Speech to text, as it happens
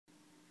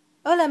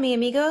Hola, mi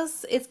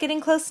amigos! It's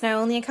getting close now,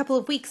 only a couple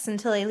of weeks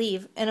until I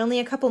leave, and only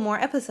a couple more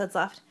episodes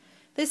left.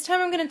 This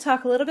time I'm going to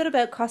talk a little bit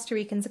about Costa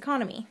Rican's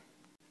economy.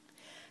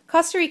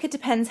 Costa Rica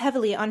depends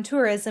heavily on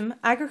tourism,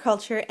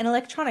 agriculture, and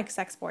electronics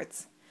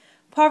exports.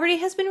 Poverty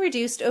has been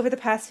reduced over the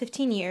past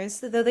 15 years,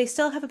 though they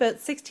still have about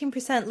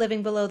 16%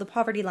 living below the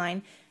poverty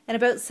line and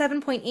about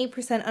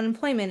 7.8%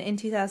 unemployment in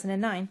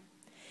 2009.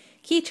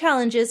 Key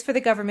challenges for the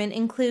government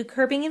include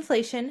curbing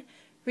inflation,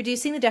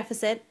 reducing the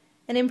deficit,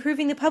 and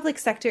improving the public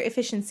sector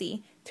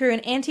efficiency through an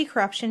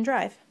anti-corruption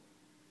drive.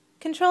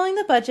 Controlling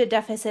the budget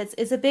deficits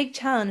is a big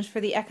challenge for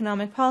the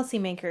economic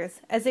policymakers,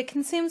 as it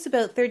consumes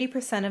about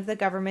 30% of the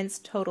government's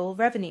total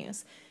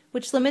revenues,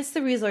 which limits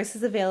the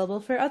resources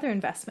available for other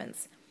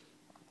investments.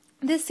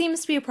 This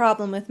seems to be a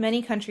problem with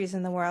many countries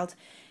in the world,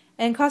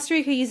 and Costa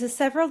Rica uses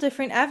several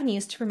different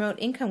avenues to promote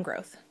income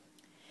growth.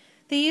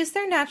 They use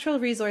their natural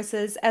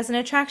resources as an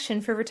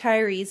attraction for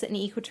retirees and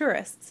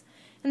ecotourists,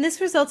 and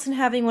this results in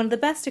having one of the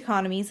best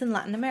economies in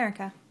Latin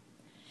America.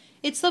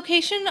 Its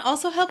location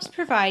also helps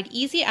provide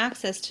easy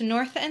access to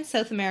North and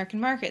South American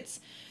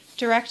markets,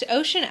 direct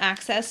ocean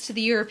access to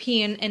the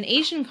European and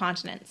Asian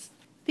continents.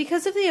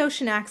 Because of the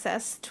ocean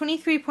access,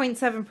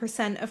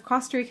 23.7% of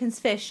Costa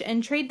Ricans fish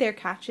and trade their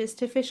catches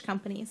to fish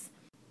companies.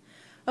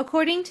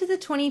 According to the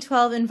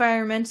 2012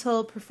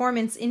 Environmental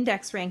Performance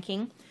Index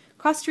ranking,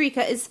 Costa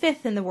Rica is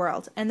 5th in the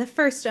world and the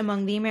 1st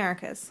among the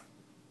Americas.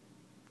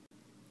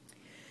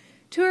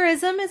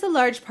 Tourism is a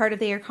large part of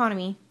the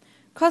economy.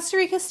 Costa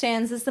Rica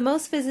stands as the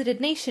most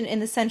visited nation in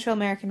the Central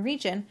American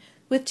region,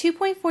 with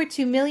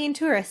 2.42 million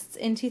tourists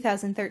in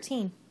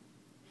 2013.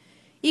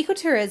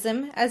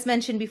 Ecotourism, as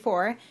mentioned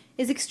before,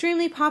 is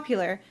extremely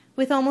popular,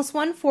 with almost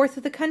 1/4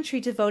 of the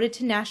country devoted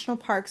to national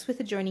parks with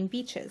adjoining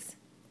beaches.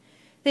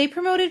 They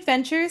promote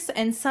adventures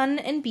and sun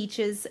and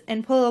beaches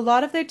and pull a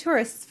lot of their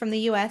tourists from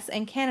the US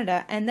and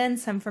Canada and then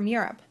some from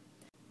Europe.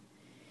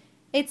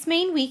 Its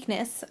main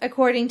weakness,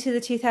 according to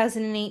the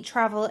 2008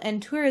 Travel and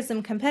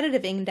Tourism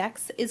Competitive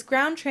Index, is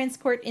ground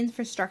transport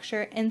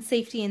infrastructure and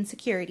safety and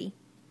security.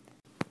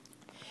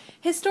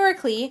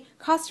 Historically,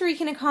 Costa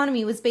Rican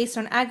economy was based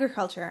on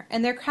agriculture,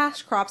 and their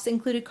cash crops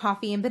included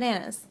coffee and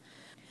bananas.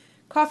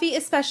 Coffee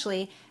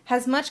especially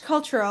has much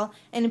cultural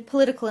and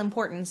political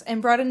importance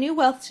and brought a new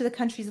wealth to the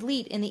country's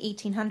elite in the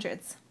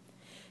 1800s.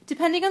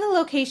 Depending on the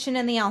location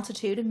and the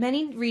altitude,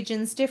 many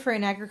regions differ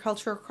in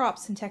agricultural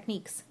crops and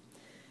techniques.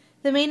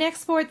 The main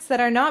exports that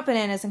are not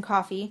bananas and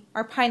coffee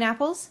are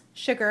pineapples,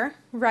 sugar,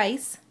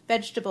 rice,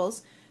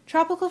 vegetables,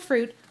 tropical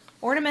fruit,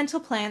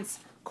 ornamental plants,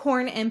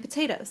 corn, and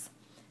potatoes.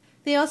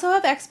 They also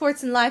have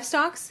exports in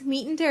livestock,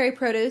 meat and dairy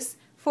produce,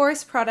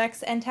 forest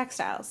products, and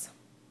textiles.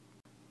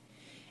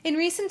 In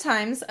recent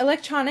times,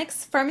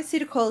 electronics,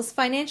 pharmaceuticals,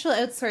 financial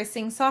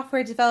outsourcing,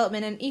 software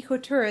development, and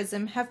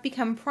ecotourism have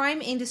become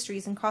prime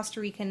industries in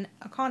Costa Rican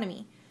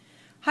economy.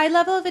 High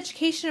level of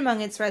education among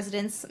its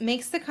residents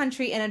makes the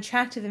country an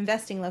attractive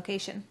investing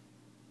location.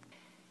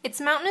 Its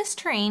mountainous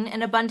terrain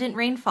and abundant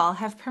rainfall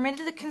have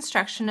permitted the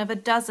construction of a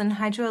dozen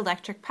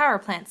hydroelectric power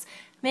plants,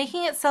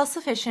 making it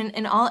self-sufficient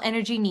in all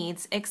energy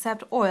needs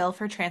except oil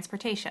for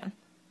transportation.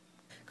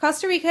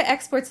 Costa Rica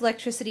exports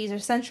electricity to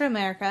Central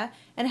America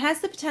and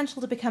has the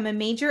potential to become a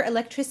major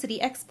electricity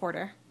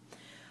exporter.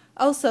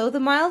 Also, the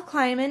mild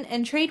climate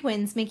and trade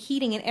winds make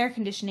heating and air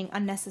conditioning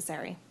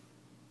unnecessary.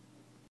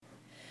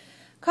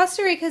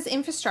 Costa Rica's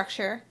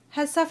infrastructure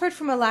has suffered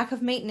from a lack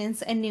of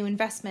maintenance and new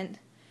investment.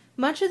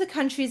 Much of the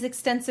country's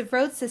extensive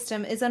road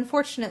system is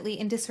unfortunately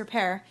in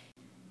disrepair.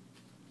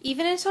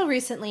 Even until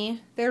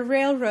recently, their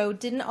railroad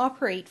didn't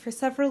operate for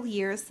several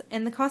years,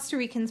 and the Costa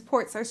Rican's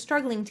ports are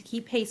struggling to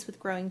keep pace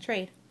with growing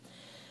trade.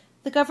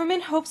 The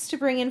government hopes to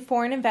bring in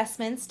foreign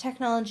investments,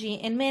 technology,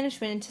 and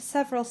management into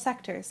several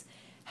sectors.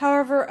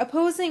 However,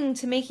 opposing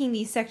to making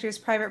these sectors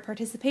private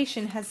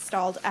participation has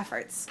stalled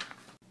efforts.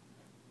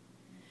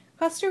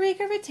 Costa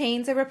Rica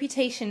retains a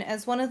reputation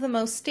as one of the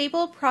most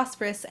stable,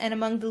 prosperous, and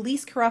among the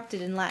least corrupted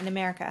in Latin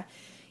America.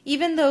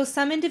 Even though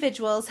some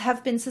individuals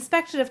have been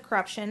suspected of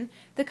corruption,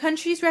 the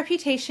country's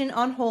reputation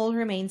on whole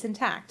remains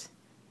intact.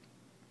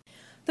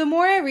 The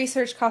more I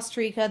research Costa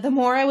Rica, the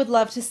more I would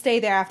love to stay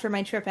there after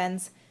my trip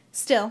ends.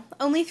 Still,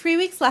 only 3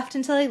 weeks left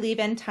until I leave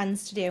and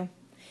tons to do.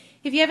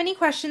 If you have any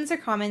questions or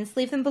comments,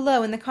 leave them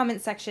below in the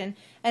comment section,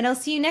 and I'll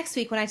see you next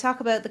week when I talk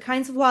about the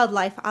kinds of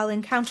wildlife I'll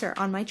encounter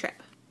on my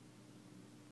trip.